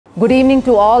Good evening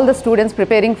to all the students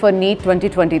preparing for NEET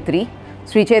 2023,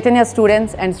 Sri Chaitanya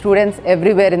students and students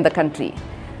everywhere in the country.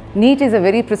 NEET is a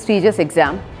very prestigious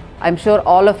exam. I'm sure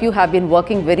all of you have been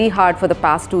working very hard for the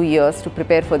past 2 years to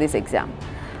prepare for this exam.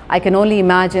 I can only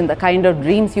imagine the kind of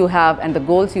dreams you have and the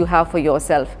goals you have for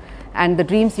yourself and the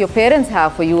dreams your parents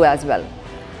have for you as well.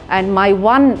 And my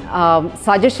one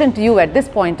suggestion to you at this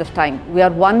point of time, we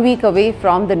are 1 week away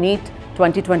from the NEET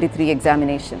 2023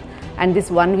 examination. And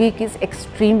this 1 week is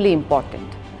extremely important.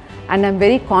 And I'm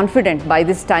very confident by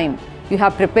this time you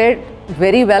have prepared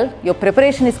very well. Your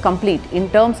preparation is complete in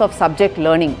terms of subject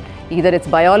learning, either it's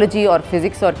biology or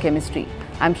physics or chemistry.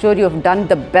 I'm sure you have done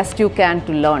the best you can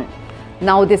to learn.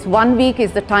 Now this 1 week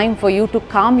is the time for you to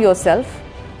calm yourself,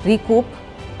 recoup,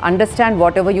 understand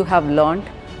whatever you have learned,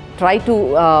 try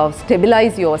to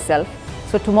stabilize yourself.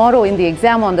 So tomorrow in the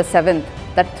exam on the 7th,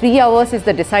 that 3 hours is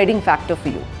the deciding factor for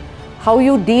you. How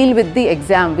you deal with the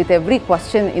exam, with every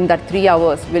question in that 3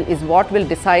 hours is what will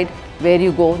decide where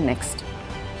you go next.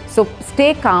 So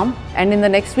stay calm, and in the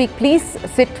next week, please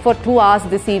sit for 2 hours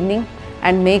this evening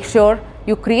and make sure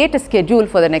you create a schedule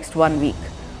for the next 1 week.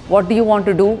 What do you want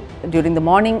to do during the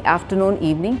morning, afternoon,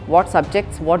 evening? What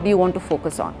subjects? What do you want to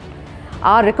focus on?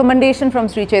 Our recommendation from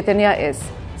Sri Chaitanya is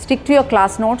stick to your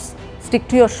class notes, stick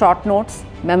to your short notes,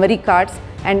 memory cards,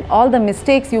 and all the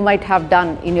mistakes you might have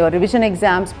done in your revision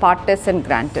exams, part tests and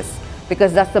grand tests,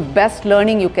 because that's the best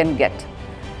learning you can get.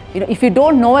 If you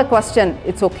don't know a question,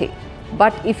 it's okay.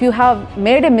 But if you have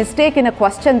made a mistake in a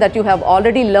question that you have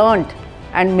already learned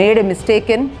and made a mistake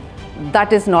in,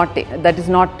 that is not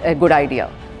a good idea.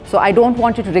 So I don't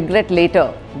want you to regret later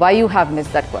why you have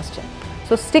missed that question.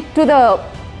 So stick to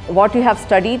what you have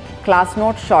studied, class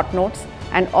notes, short notes,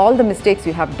 and all the mistakes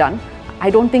you have done.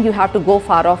 I don't think you have to go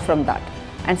far off from that.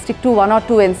 And stick to 1 or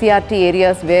 2 NCERT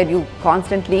areas where you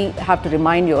constantly have to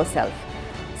remind yourself.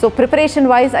 So preparation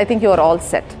wise, I think you are all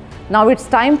set. Now it's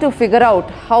time to figure out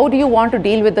how do you want to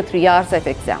deal with the 3 hours of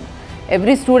exam.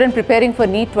 Every student preparing for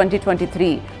NEET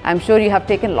 2023, I'm sure you have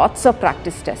taken lots of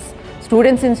practice tests.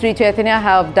 Students in Sri Chaitanya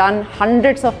have done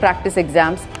hundreds of practice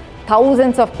exams,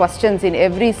 thousands of questions in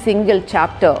every single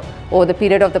chapter over the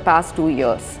period of the past 2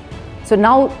 years. So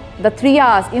now in the 3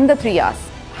 hours,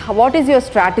 what is your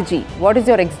strategy? What is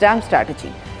your exam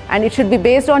strategy? And it should be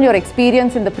based on your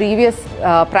experience in the previous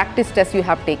practice tests you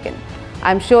have taken.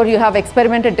 I'm sure you have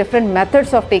experimented different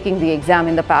methods of taking the exam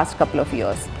in the past couple of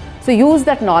years. So use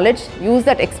that knowledge, use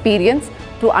that experience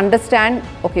to understand,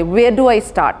 okay, where do I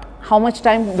start? How much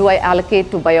time do I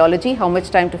allocate to biology? How much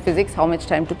time to physics? How much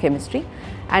time to chemistry?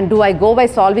 And do I go by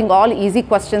solving all easy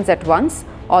questions at once,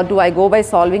 or do I go by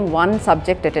solving one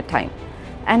subject at a time?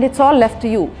 And it's all left to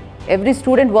you. Every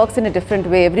student works in a different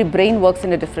way, every brain works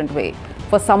in a different way.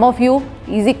 For some of you,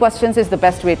 easy questions is the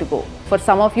best way to go. For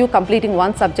some of you, completing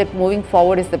one subject moving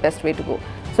forward is the best way to go.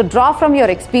 So draw from your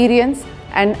experience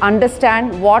and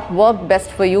understand what worked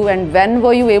best for you and when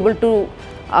were you able to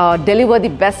deliver the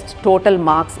best total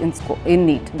marks in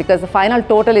NEET, because the final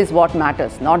total is what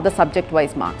matters, not the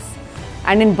subject-wise marks.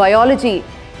 And in biology,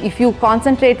 if you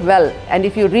concentrate well and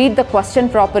if you read the question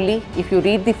properly, if you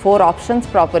read the 4 options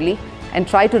properly, and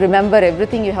try to remember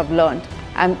everything you have learned,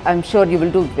 I'm sure you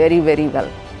will do very, very well.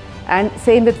 And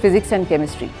same with physics and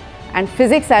chemistry. And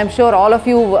physics, I'm sure all of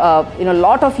you, a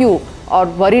lot of you are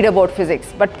worried about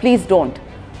physics, but please don't.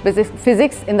 Because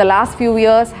physics in the last few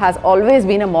years has always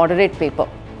been a moderate paper.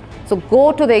 So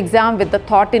go to the exam with the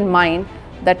thought in mind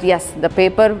that yes, the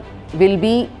paper will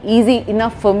be easy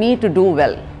enough for me to do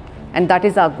well. And that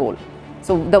is our goal.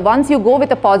 So once you go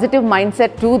with a positive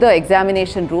mindset to the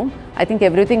examination room, I think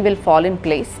everything will fall in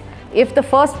place. If the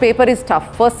first paper is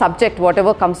tough, first subject,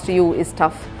 whatever comes to you is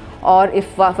tough, or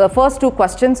if the first 2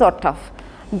 questions are tough,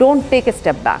 don't take a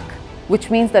step back, which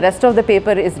means the rest of the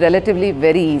paper is relatively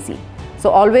very easy.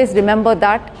 So always remember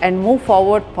that and move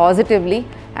forward positively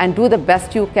and do the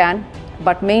best you can,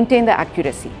 but maintain the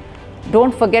accuracy.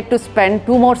 Don't forget to spend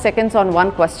 2 more seconds on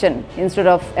one question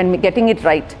and getting it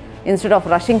right, instead of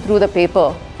rushing through the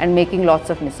paper and making lots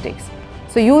of mistakes.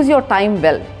 So use your time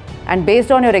well, and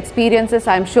based on your experiences,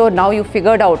 I'm sure now you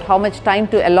figured out how much time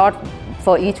to allot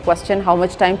for each question, how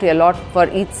much time to allot for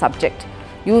each subject.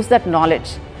 Use that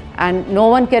knowledge, and no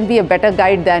one can be a better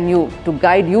guide than you to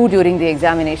guide you during the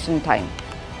examination time.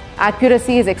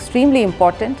 Accuracy is extremely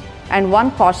important, and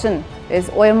one caution is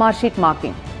OMR sheet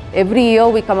marking. Every year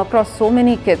we come across so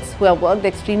many kids who have worked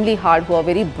extremely hard, who are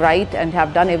very bright and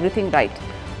have done everything right.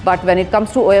 But when it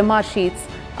comes to OMR sheets,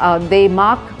 they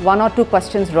mark 1 or 2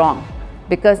 questions wrong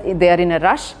because they are in a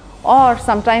rush, or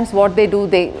sometimes what they do,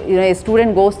 a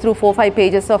student goes through 4 or 5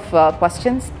 pages of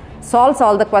questions, solves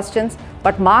all the questions,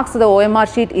 but marks the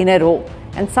OMR sheet in a row.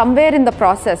 And somewhere in the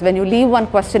process, when you leave one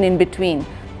question in between,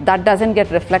 that doesn't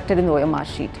get reflected in the OMR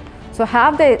sheet. So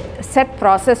have the set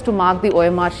process to mark the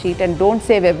OMR sheet and don't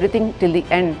save everything till the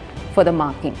end for the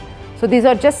marking. So these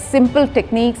are just simple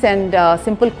techniques and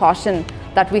simple caution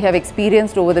that we have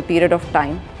experienced over the period of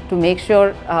time to make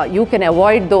sure you can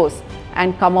avoid those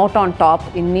and come out on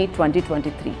top in NEET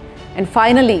 2023. And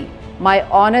finally, my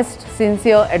honest,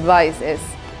 sincere advice is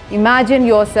imagine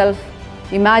yourself,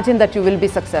 imagine that you will be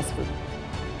successful.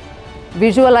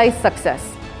 Visualize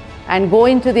success and go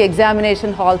into the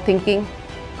examination hall thinking,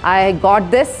 I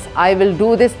got this, I will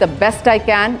do this the best I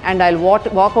can, and I'll walk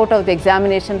out of the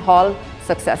examination hall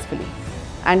successfully.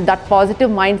 And that positive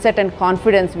mindset and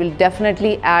confidence will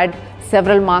definitely add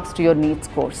several marks to your NEET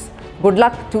scores. Good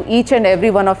luck to each and every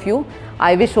one of you.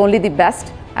 I wish only the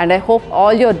best, and I hope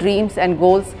all your dreams and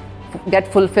goals get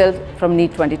fulfilled from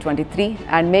NEET 2023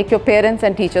 and make your parents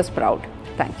and teachers proud.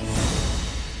 Thank you.